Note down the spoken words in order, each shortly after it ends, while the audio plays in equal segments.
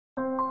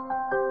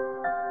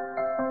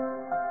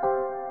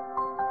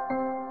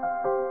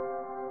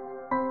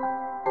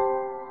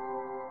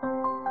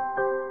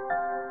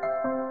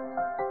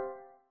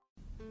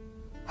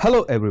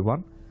Hello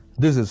everyone,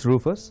 this is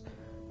Rufus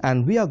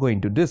and we are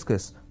going to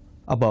discuss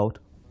about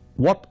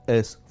what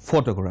is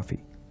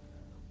photography.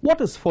 What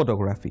is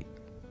photography?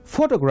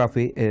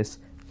 Photography is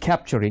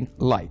capturing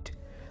light.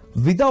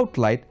 Without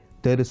light,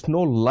 there is no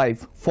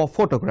life for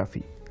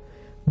photography.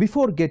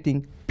 Before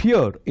getting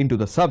peered into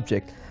the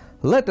subject,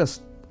 let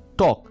us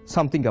talk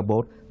something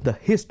about the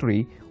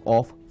history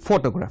of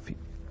photography.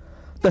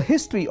 The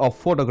history of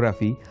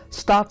photography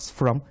starts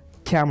from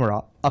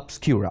camera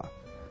obscura.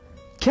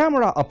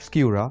 Camera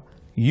obscura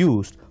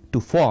used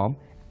to form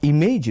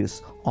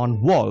images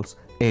on walls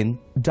in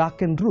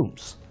darkened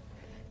rooms.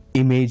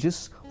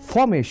 Images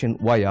formation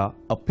via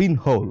a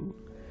pinhole.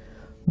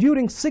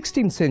 During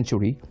 16th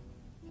century,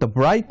 the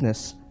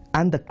brightness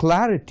and the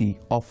clarity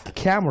of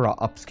camera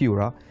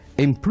obscura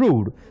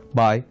improved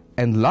by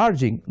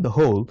enlarging the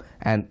hole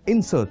and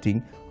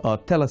inserting a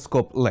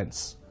telescope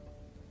lens.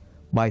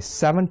 By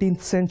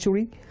 17th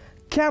century,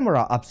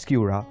 camera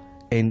obscura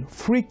in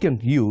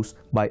frequent use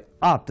by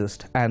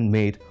artists and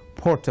made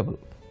portable.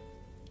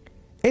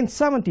 In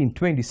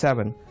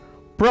 1727,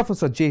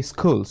 Professor J.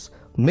 Schulz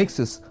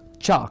mixes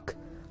chalk,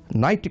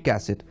 nitric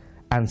acid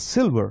and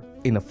silver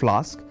in a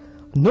flask,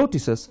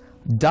 notices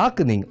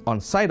darkening on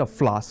side of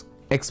flask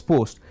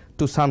exposed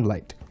to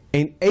sunlight.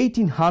 In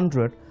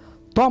 1800,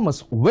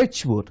 Thomas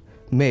Wedgwood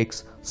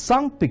makes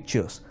some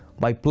pictures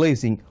by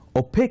placing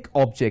opaque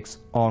objects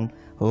on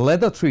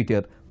leather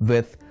treated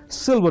with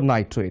silver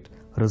nitrate,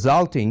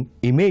 resulting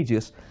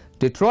images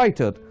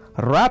deteriorated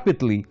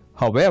rapidly,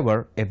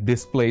 however, if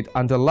displayed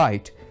under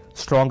light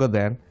stronger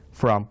than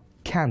from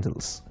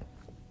candles.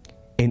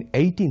 In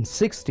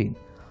 1816,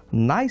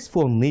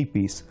 Nicephone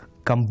Nepes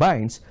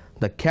combines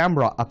the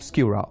camera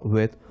obscura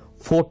with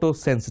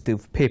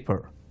photosensitive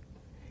paper.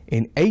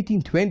 In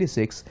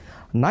 1826,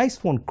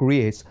 Nicephone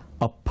creates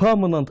a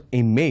permanent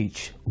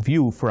image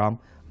view from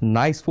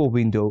Nicephone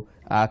window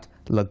at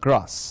La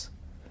Grasse.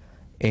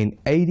 In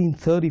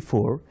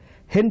 1834,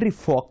 Henry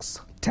Fox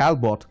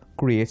Talbot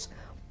creates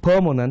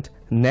permanent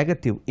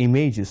negative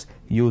images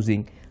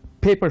using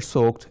paper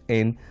soaked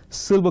in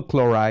silver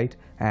chloride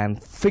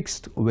and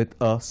fixed with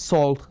a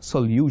salt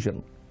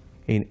solution.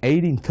 In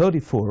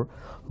 1834,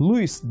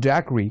 Louis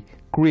Daguerre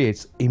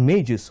creates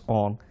images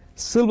on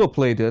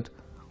silver-plated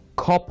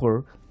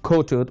copper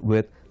coated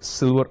with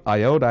silver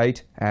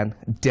iodide and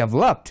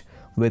developed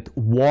with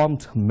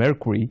warmed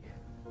mercury.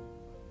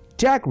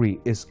 Daguerre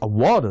is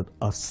awarded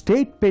a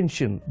state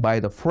pension by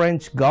the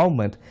French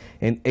government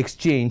in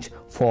exchange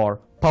for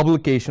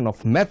publication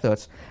of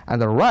methods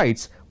and the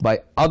rights by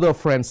other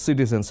French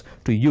citizens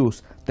to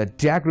use the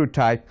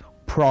daguerreotype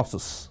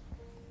process.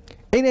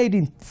 In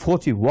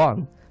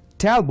 1841,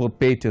 Talbot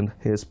patented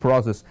his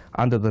process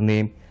under the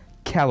name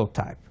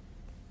calotype.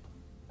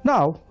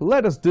 Now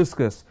let us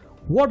discuss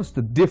what is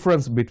the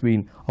difference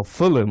between a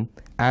film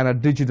and a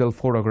digital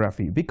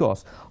photography,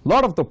 because a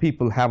lot of the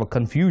people have a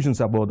confusions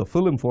about the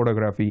film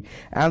photography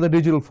and the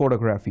digital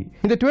photography.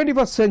 In the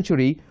 21st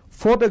century,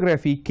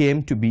 photography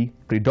came to be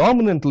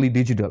predominantly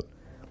digital,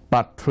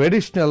 but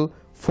traditional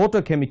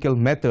photochemical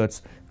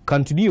methods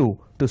continue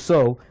to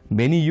serve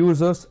many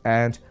users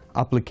and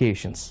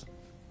applications.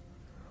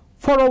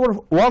 For over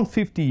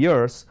 150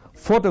 years,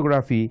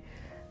 photography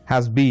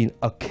has been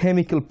a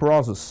chemical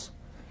process.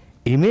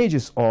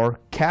 Images are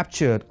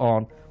captured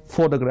on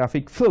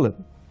photographic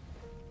film.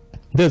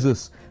 This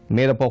is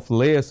made up of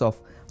layers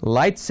of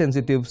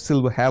light-sensitive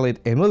silver halide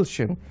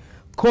emulsion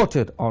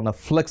coated on a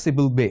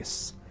flexible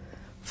base.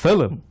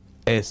 Film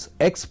is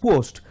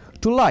exposed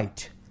to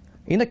light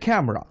in a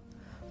camera.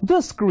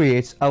 This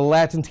creates a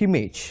latent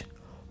image,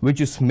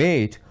 which is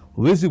made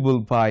visible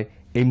by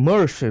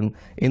immersion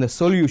in a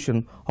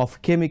solution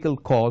of chemical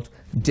called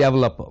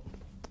developer.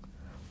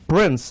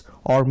 Prints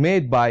are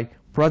made by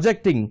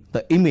projecting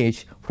the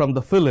image from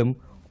the film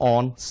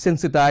on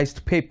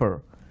sensitized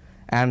paper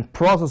and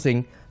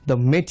processing the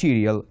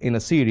material in a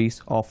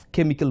series of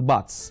chemical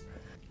baths.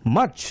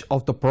 Much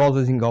of the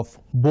processing of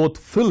both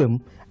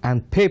film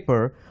and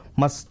paper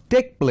must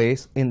take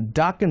place in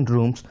darkened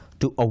rooms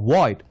to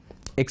avoid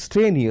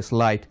extraneous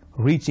light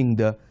reaching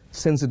the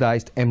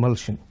sensitized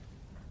emulsion.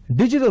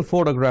 Digital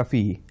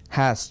photography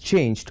has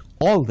changed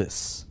all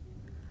this.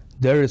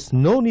 There is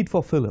no need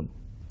for film.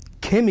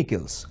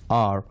 Chemicals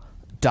are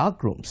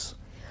dark rooms.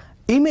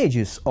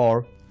 Images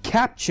are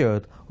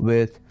captured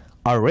with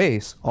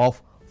arrays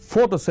of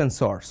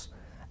photosensors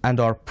and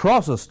are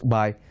processed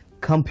by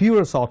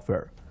computer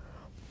software.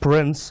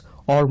 Prints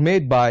are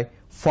made by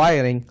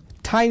firing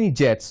tiny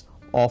jets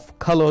of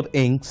colored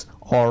inks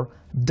or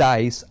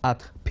dyes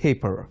at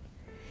paper.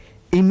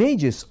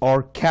 Images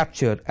are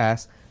captured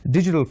as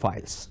digital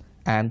files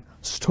and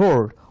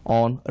stored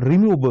on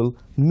removable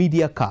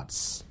media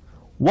cards.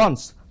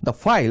 Once the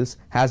files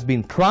has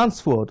been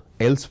transferred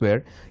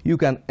elsewhere, you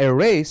can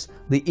erase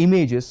the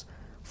images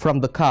from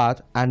the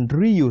card and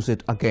reuse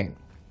it again.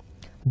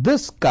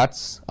 This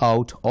cuts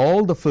out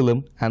all the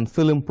film and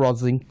film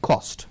processing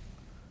cost.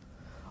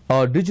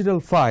 A digital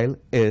file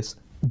is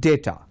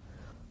data.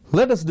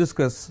 Let us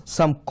discuss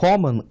some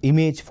common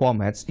image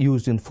formats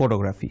used in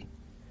photography.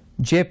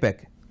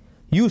 JPEG,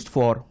 used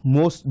for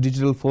most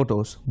digital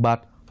photos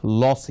but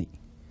lossy.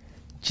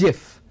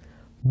 GIF,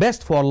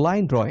 best for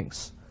line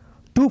drawings,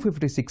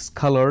 256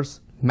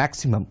 colors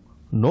maximum,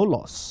 no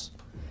loss.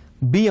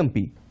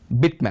 BMP,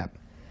 bitmap,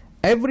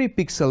 every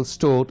pixel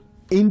stored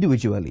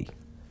individually.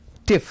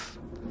 TIFF,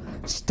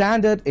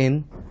 standard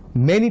in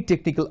many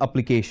technical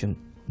application,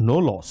 no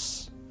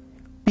loss.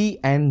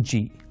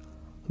 PNG,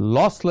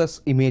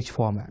 lossless image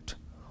format.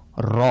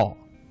 RAW,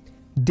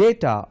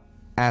 data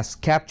as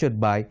captured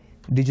by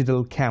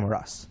digital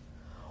cameras.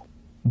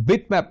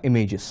 Bitmap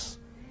images,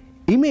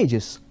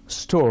 images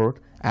stored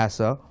as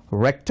a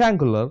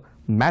rectangular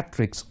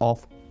matrix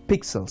of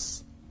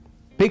pixels.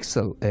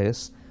 Pixel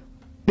is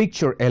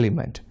picture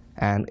element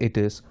and it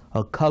is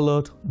a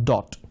colored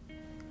dot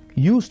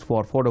used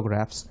for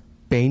photographs,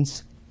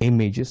 paints,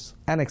 images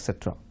and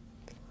etc.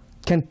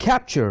 Can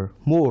capture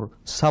more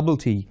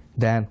subtlety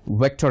than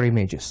vector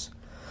images.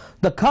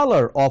 The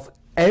color of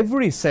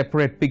every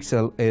separate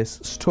pixel is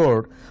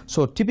stored,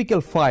 so typical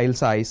file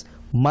size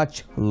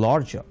much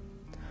larger.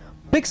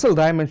 Pixel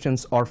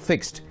dimensions are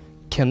fixed,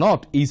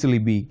 cannot easily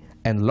be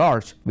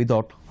enlarged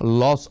without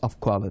loss of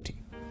quality.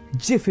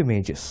 GIF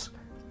images,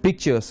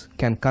 pictures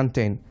can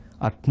contain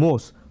at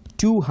most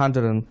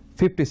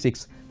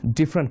 256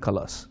 different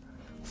colors.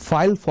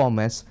 File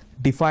formats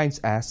defines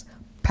as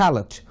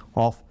palette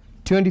of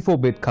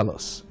 24-bit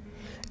colors.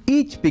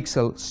 Each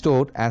pixel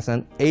stored as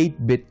an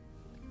 8-bit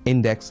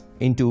index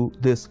into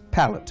this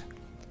palette.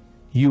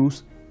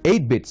 Use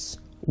 8 bits,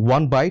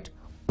 1 byte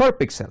per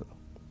pixel.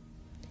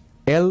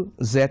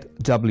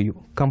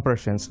 LZW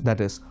compressions,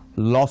 that is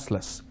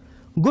lossless,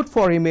 good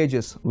for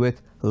images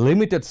with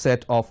limited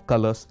set of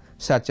colors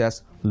such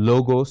as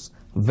logos,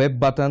 web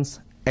buttons,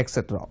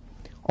 etc.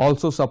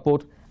 Also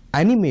support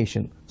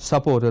animation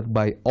supported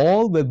by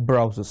all web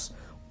browsers,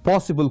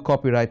 possible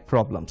copyright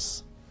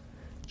problems.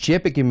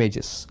 JPEG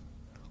images,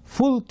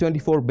 full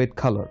 24-bit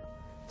color,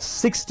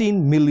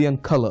 16 million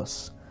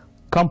colors,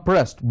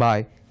 compressed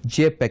by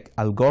JPEG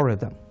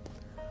algorithm.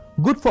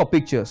 Good for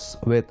pictures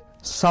with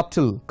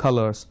subtle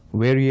colors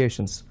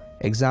variations,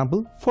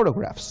 example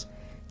photographs,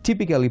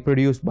 typically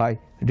produced by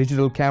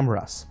digital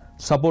cameras,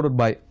 supported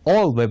by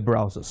all web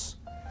browsers.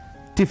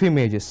 TIFF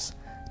images,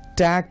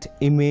 tagged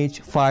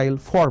image file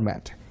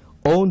format,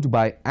 owned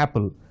by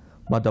Apple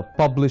but a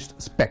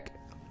published spec.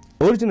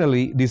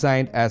 Originally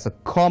designed as a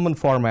common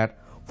format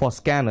for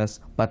scanners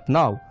but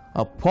now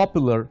a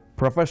popular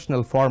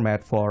professional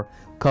format for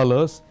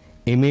colors,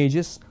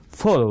 images,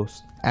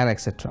 photos and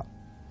etc.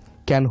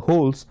 Can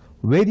hold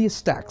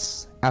various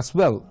tags as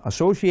well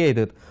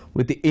associated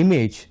with the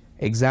image,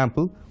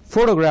 example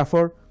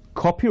photographer,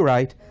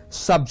 copyright,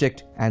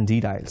 subject and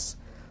details.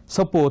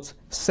 Supports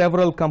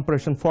several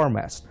compression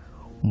formats,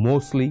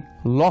 mostly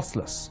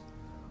lossless.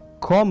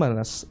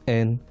 Commonness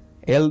in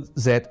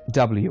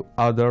LZW,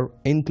 other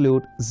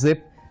include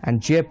zip and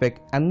JPEG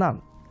and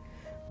none.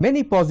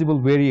 Many possible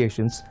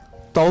variations,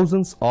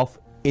 thousands of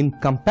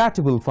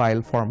incompatible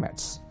file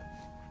formats.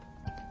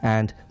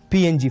 And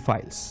PNG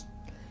files.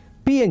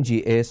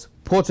 PNG is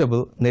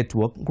portable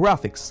network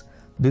graphics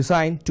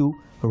designed to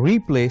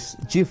replace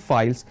GIF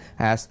files,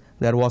 as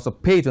there was a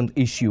patent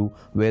issue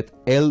with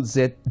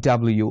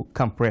LZW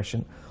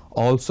compression.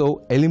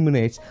 Also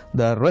eliminates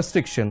the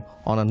restriction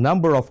on a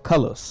number of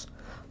colors.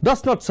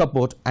 Does not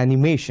support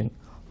animation,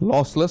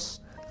 lossless,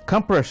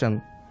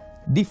 compression,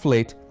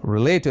 deflate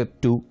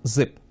related to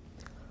zip.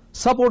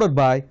 Supported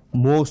by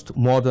most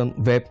modern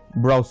web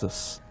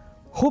browsers.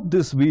 Hope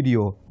this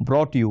video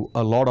brought you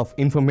a lot of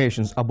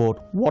information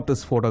about what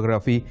is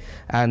photography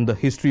and the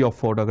history of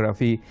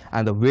photography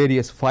and the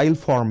various file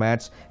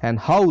formats and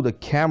how the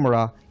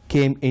camera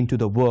came into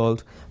the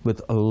world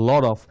with a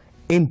lot of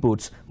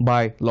inputs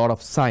by a lot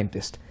of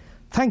scientists.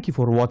 Thank you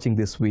for watching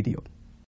this video.